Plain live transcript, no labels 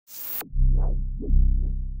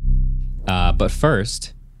But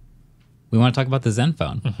first, we want to talk about the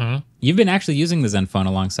Zenfone. You've been actually using the Zenfone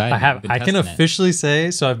alongside. I have. I can testing it. officially say,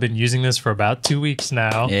 so I've been using this for about 2 weeks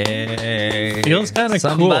now. Yay. Feels kind of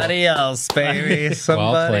cool. Somebody else, baby.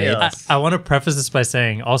 Somebody played. else. I want to preface this by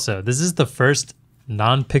saying also, this is the first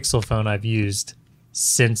non-Pixel phone I've used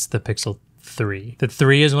since the Pixel 3. The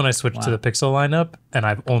 3 is when I switched to the Pixel lineup, and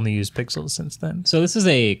I've only used Pixels since then. So this is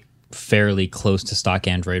a fairly close to stock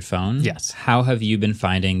Android phone. Yes. How have you been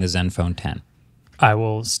finding the Zenfone 10? I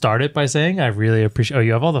will start it by saying I really appreciate... Oh,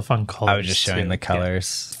 you have all the fun colors. I was just showing too. the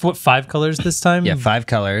colors. What, 5 colors this time? Yeah, 5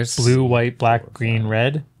 colors. Blue, white, black, green,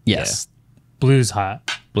 red. Yes. Blue's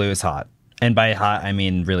hot. Blue is hot. And by hot, I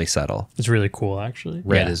mean really subtle. It's really cool, actually.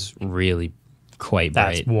 Red is really quite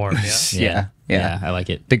That's bright. warm, yeah. Yeah, I like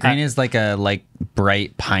it. The green is like a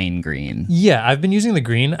bright pine green. Yeah, I've been using the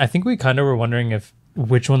green. I think we kind of were wondering if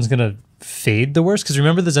which one's going to fade the worst. Because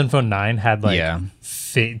remember the Zenfone 9 had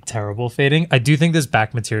terrible fading. I do think this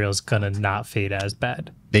back material is going to not fade as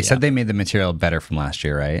bad. They said they made the material better from last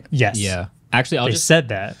year, right? Yes. Yeah. Actually, I'll They just... said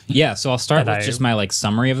that. Yeah, so I'll start with just my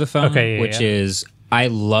summary of the phone, which is I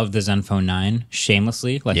love the Zenfone 9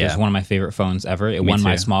 shamelessly. It's one of my favorite phones ever. It won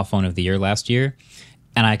my small phone of the year last year.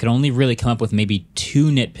 And I could only really come up with maybe 2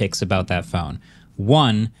 nitpicks about that phone.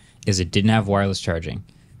 One is it didn't have wireless charging.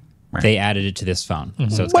 Right. They added it to this phone.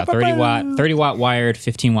 So it's got 30 watt wired,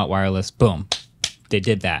 15 watt wireless. Boom. They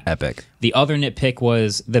did that. Epic. The other nitpick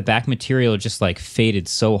was the back material just faded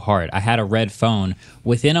so hard. I had a red phone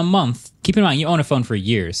within a month. Keep in mind, you own a phone for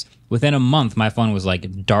years. Within a month, my phone was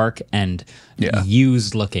dark and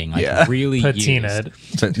used looking, really Patinaed.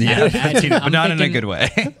 used. But not in a good way.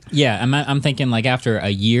 Yeah, I'm thinking after a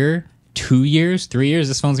year, 2 years, 3 years,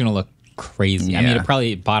 this phone's gonna look crazy. I mean, it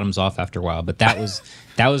probably bottoms off after a while, but that was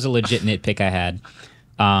a legit nitpick I had.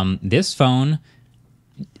 This phone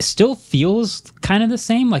still feels kind of the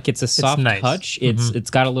same. It's a soft touch. It's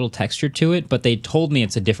got a little texture to it, but they told me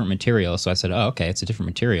it's a different material. So I said, oh, okay, it's a different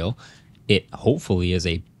material. It hopefully is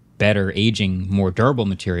a better aging, more durable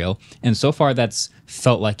material. And so far that's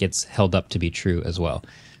felt like it's held up to be true as well.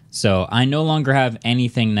 So I no longer have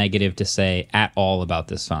anything negative to say at all about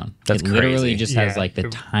this phone. That's it literally crazy. just has the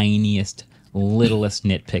tiniest, littlest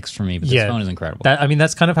nitpicks for me, but this phone is incredible.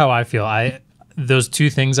 That's kind of how I feel. Those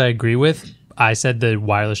 2 things I agree with. I said the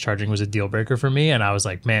wireless charging was a deal breaker for me, and I was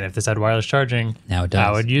like, man, if this had wireless charging, now it does.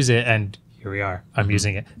 I would use it, and here we are. I'm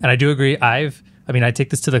using it. And I do agree. I take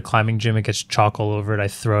this to the climbing gym. It gets chalk all over it. I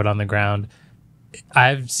throw it on the ground.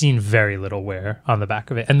 I've seen very little wear on the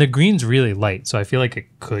back of it. And the green's really light, so I feel like it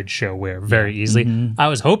could show wear very easily. I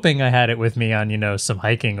was hoping I had it with me on, some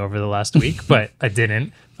hiking over the last week, but I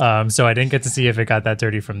didn't. So I didn't get to see if it got that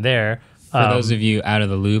dirty from there. For those of you out of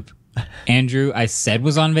the loop, Andrew, I said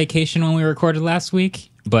was on vacation when we recorded last week,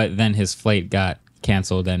 but then his flight got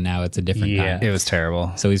canceled and now it's a different time. It was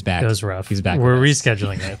terrible. So he's back. It was rough. He's back. We're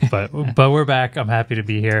rescheduling it, but we're back. I'm happy to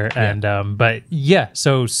be here. And but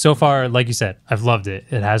so far, like you said, I've loved it.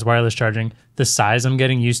 It has wireless charging. The size I'm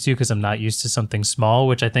getting used to because I'm not used to something small,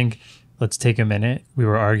 which I think, let's take a minute. We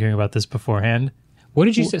were arguing about this beforehand. What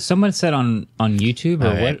did you say? Someone said on YouTube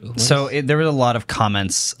or right. what? So there were a lot of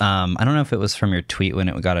comments. I don't know if it was from your tweet when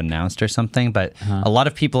it got announced or something, but a lot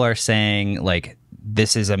of people are saying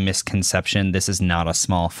this is a misconception. This is not a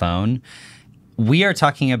small phone. We are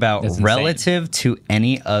talking about relative to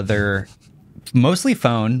any other, mostly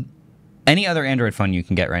phone, any other Android phone you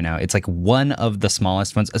can get right now. It's one of the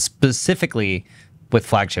smallest phones, specifically with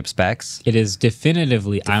flagship specs. It is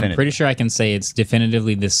definitively, I'm pretty sure I can say it's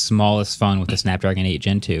definitively the smallest phone with the Snapdragon 8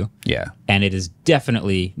 Gen 2. Yeah. And it is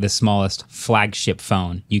definitely the smallest flagship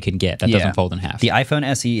phone you can get that doesn't fold in half. The iPhone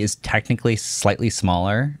SE is technically slightly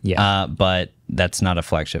smaller, but that's not a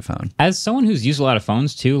flagship phone. As someone who's used a lot of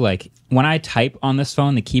phones too, when I type on this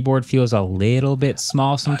phone, the keyboard feels a little bit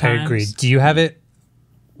small sometimes. I agree. Do you have it?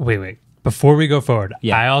 Wait. Before we go forward,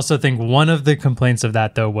 I also think one of the complaints of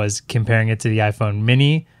that, though, was comparing it to the iPhone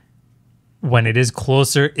mini. When it is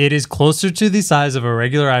closer to the size of a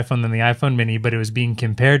regular iPhone than the iPhone mini, but it was being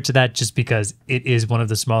compared to that just because it is one of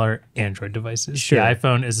the smaller Android devices. Sure. The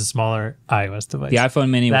iPhone is a smaller iOS device. The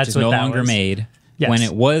iPhone mini, which is no longer made, when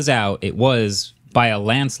it was out, it was, by a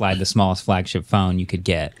landslide, the smallest flagship phone you could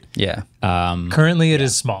get. Yeah. Currently, it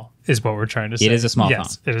is small. Is what we're trying to say. It is a small phone.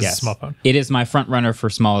 Yes, it is a small phone. It is my front runner for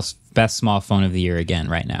best small phone of the year again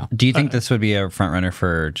right now. Do you think this would be a front runner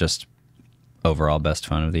for just overall best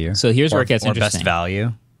phone of the year? So here's where it gets or interesting. Best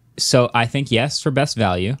value? So I think yes for best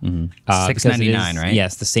value. $699, right?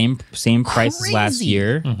 Yes, the same price as last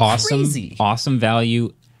year. Awesome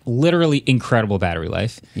value. Literally incredible battery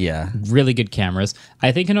life. Yeah. Really good cameras.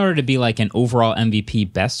 I think in order to be an overall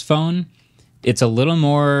MVP best phone, it's a little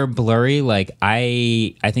more blurry. Like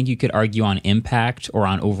I think you could argue on impact or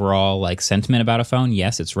on overall like sentiment about a phone.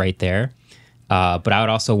 Yes, it's right there. But I would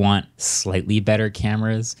also want slightly better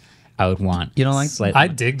cameras. I would want slightly. I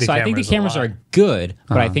dig the cameras. I think the cameras are good,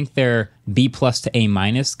 but I think they're B+ to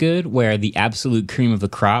A- good, where the absolute cream of the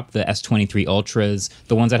crop, the S23 Ultras,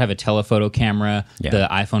 the ones that have a telephoto camera, the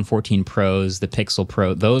iPhone 14 Pros, the Pixel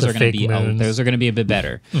Pro, those are going to be a bit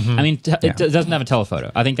better. I mean, it doesn't have a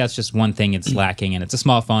telephoto. I think that's just one thing it's lacking, and it's a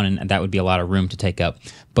small phone, and that would be a lot of room to take up.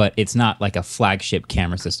 But it's not like a flagship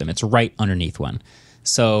camera system. It's right underneath one.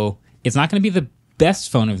 So it's not going to be the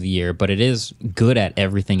best phone of the year, but it is good at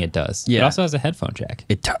everything it does. It also has a headphone jack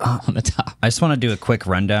on the top. I just want to do a quick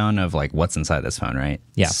rundown of like what's inside this phone, right?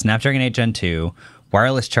 Yeah. Snapdragon 8 Gen 2,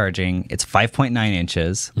 wireless charging. It's 5.9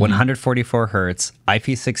 inches, 144 hertz,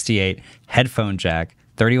 IP68, headphone jack,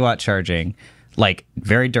 30-watt charging, like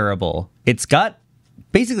very durable. It's got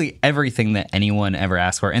basically everything that anyone ever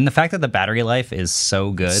asked for. And the fact that the battery life is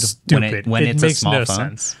so good when it's a small phone.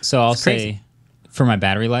 Sense. So I'll say for my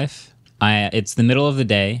battery life, it's the middle of the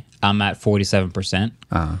day. I'm at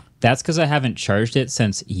 47%. That's because I haven't charged it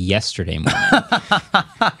since yesterday morning.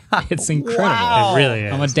 It's incredible. Wow. It really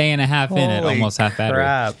is. I'm a day and a half in at almost half battery.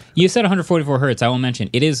 Crap. You said 144 hertz. I will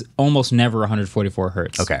mention it is almost never 144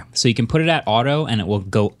 hertz. Okay. So you can put it at auto and it will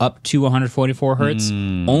go up to 144 hertz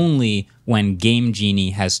only when Game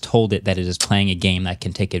Genie has told it that it is playing a game that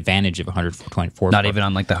can take advantage of 124. Not even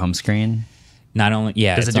on like the home screen? Not only,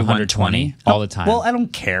 Does it's it do 120 all the time. Well, I don't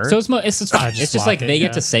care. So it's just like they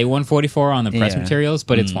get to say 144 on the press materials,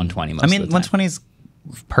 but it's 120 most of the time. 120 is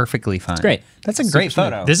perfectly fine. It's great. That's a great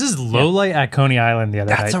photo. This is low light at Coney Island the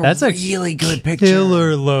other night. That's a really good picture.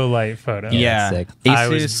 Killer low light photo. Yeah. Sick. Asus, I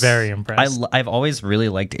was very impressed. I've always really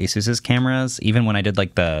liked Asus's cameras, even when I did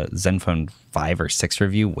like the Zenfone 5 or 6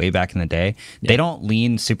 review way back in the day. They don't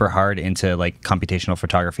lean super hard into like computational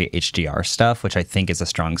photography HDR stuff, which I think is a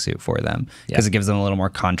strong suit for them because it gives them a little more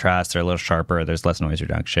contrast. They're a little sharper. There's less noise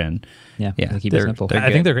reduction. Yeah. They keep it simple.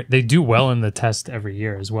 I think they do well in the test every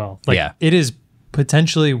year as well. Like, it is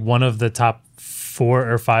potentially one of the top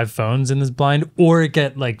 4 or 5 phones in this blind, or it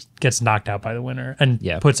gets knocked out by the winner and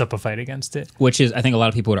puts up a fight against it. Which is, I think a lot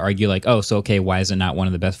of people would argue like, oh, so okay, why is it not one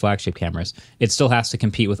of the best flagship cameras? It still has to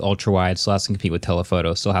compete with ultra wide, still has to compete with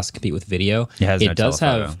telephoto, still has to compete with video. It has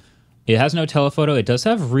no telephoto. It does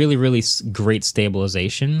have really, really great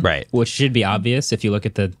stabilization, right? Which should be obvious if you look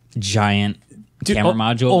at the giant camera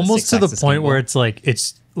module. Almost to the point where it's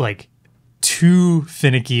like too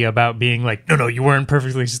finicky about being like, no, you weren't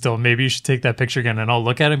perfectly still. Maybe you should take that picture again. And I'll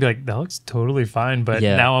look at it and be like, that looks totally fine. But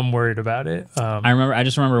now I'm worried about it. I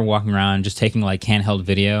just remember walking around, just taking like handheld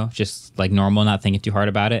video, just like normal, not thinking too hard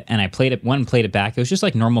about it. And I played it back. It was just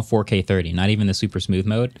like normal 4K 30, not even the super smooth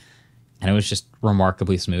mode. And it was just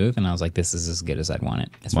remarkably smooth. And I was like, this is as good as I'd want it.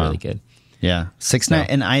 It's really good. Yeah.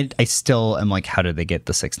 And I still am like, how did they get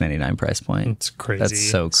the $699 price point? It's crazy. That's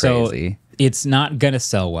so crazy. So it's not going to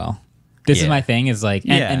sell well. This is my thing is like,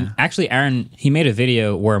 and actually Aaron, he made a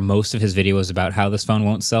video where most of his video was about how this phone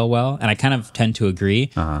won't sell well. And I kind of tend to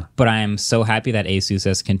agree, but I am so happy that Asus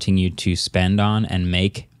has continued to spend on and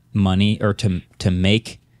make money or to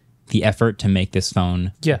make the effort to make this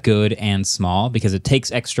phone good and small, because it takes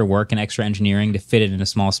extra work and extra engineering to fit it in a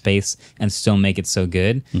small space and still make it so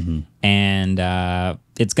good. And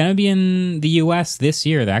it's going to be in the US this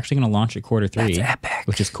year. They're actually going to launch it Q3. That's epic.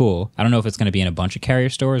 Which is cool. I don't know if it's going to be in a bunch of carrier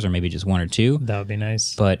stores or maybe just 1 or 2. That would be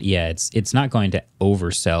nice. But yeah, it's not going to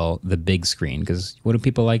oversell the big screen, because what do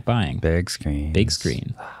people like buying? Big screen. Big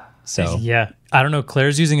screen. So yeah, I don't know.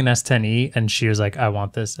 Claire's using an S10e, and she was like, "I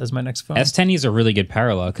want this as my next phone." S10e is a really good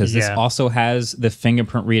parallel because this also has the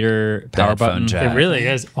fingerprint reader power button. It really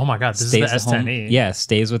is. Oh my god, this is the S10e.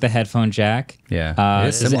 Stays with the headphone jack. Yeah,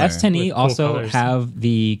 does the S10e also have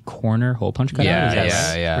the corner hole punch cutout?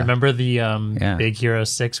 Yeah. Remember the Big Hero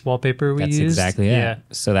 6 wallpaper we used? That's exactly it. Yeah.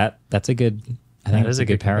 So that's a good. I think it's a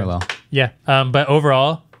good parallel. Yeah, but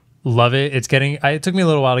overall, love it. It took me a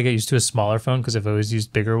little while to get used to a smaller phone because I've always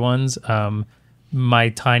used bigger ones. My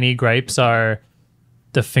tiny gripes are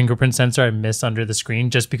the fingerprint sensor I miss under the screen,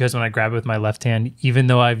 just because when I grab it with my left hand, even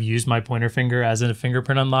though I've used my pointer finger as a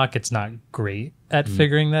fingerprint unlock, it's not great at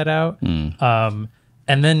figuring that out. And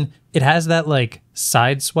then it has that like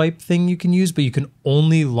side swipe thing you can use, but you can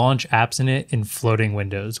only launch apps in it in floating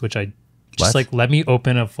windows, which I just let me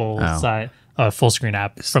open a full screen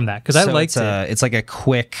app from that, because I liked it. It's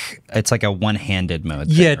like a one-handed mode.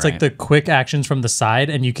 It's like the quick actions from the side,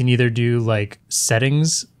 and you can either do like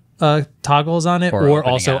settings toggles on it, or opening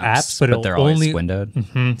also apps, but they're it'll always only windowed.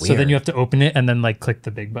 So then you have to open it and then like click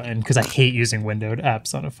the big button, because I hate using windowed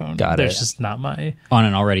apps on a phone. There's just not my On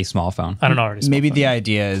an already small phone. I don't know. Already Maybe phone. the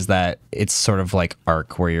idea is that it's sort of like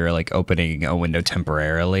Arc, where you're like opening a window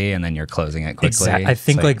temporarily and then you're closing it quickly. Exactly. I It's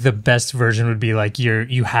think like the best version would be like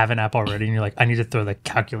you have an app already and you're like, I need to throw the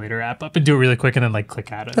calculator app up and do it really quick and then like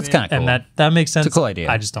click out of That's it. kinda cool. And that makes sense. It's a cool idea.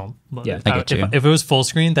 I just don't love it. I get you. If it was full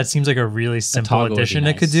screen, that seems like a really simple toggle would be addition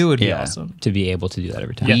it could nice. do. Would be Yeah. awesome. To be able to do that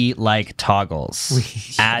every time. we like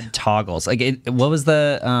toggles. Add toggles. Like what was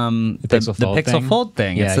the Pixel Fold Pixel thing? Fold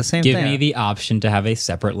thing? Yeah, It's the same give thing. me the option to have a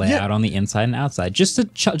separate layout on the inside and outside. Just a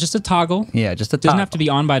toggle. Yeah, just a Doesn't toggle. have to be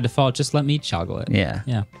on by default. Just let me toggle it. Yeah.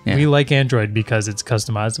 Yeah. Yeah. We like Android because it's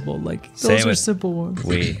customizable. Like Say those are it. simple ones.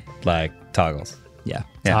 We like toggles. Yeah.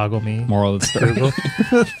 Yeah. Toggle me. Moral of the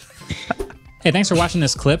story. Hey, thanks for watching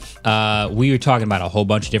this clip. We were talking about a whole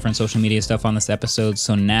bunch of different social media stuff on this episode,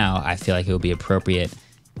 so now I feel like it would be appropriate.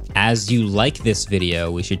 As you like this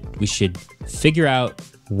video, we should figure out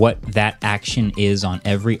what that action is on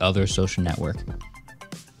every other social network.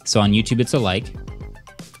 So on YouTube, it's a like.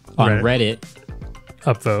 On Reddit,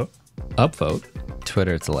 Upvote. upvote.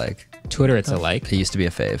 Twitter, it's a like. Twitter, it's a like. It used to be a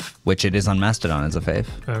fave, which it is on Mastodon as a fave.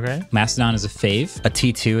 Okay. Mastodon is a fave. A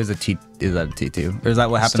T2 is a T. Is that a T2? Or is that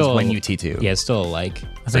what happens Still- when you T2? Yeah, it's still a like.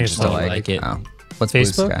 I think it's Just still a like it. Oh. What's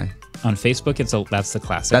Facebook? Blue Sky? On Facebook, that's the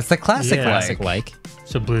classic. That's the classic Yeah. classic like. like.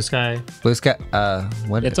 So Blue Sky. Blue Sky.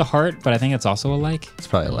 What? It's a heart, but I think it's also a like. It's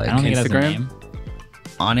probably a like. I don't think it has a Instagram? name.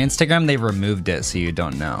 On Instagram, they removed it, so you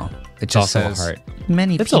don't know. It It's just also a says, heart.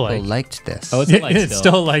 Many It's a people like. liked this. Oh, it's a like. It's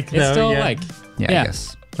still like It's though, still a yeah. like. yeah, I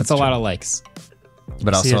guess. That's a lot of likes.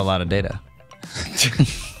 But See also it. a lot of data.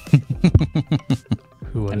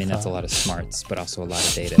 Who I would've mean, that's a thought? lot of smarts, but also a lot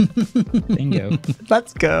of data. Bingo.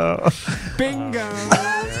 Let's go. Bingo.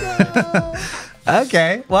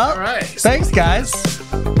 Okay. Well, All right. thanks, guys.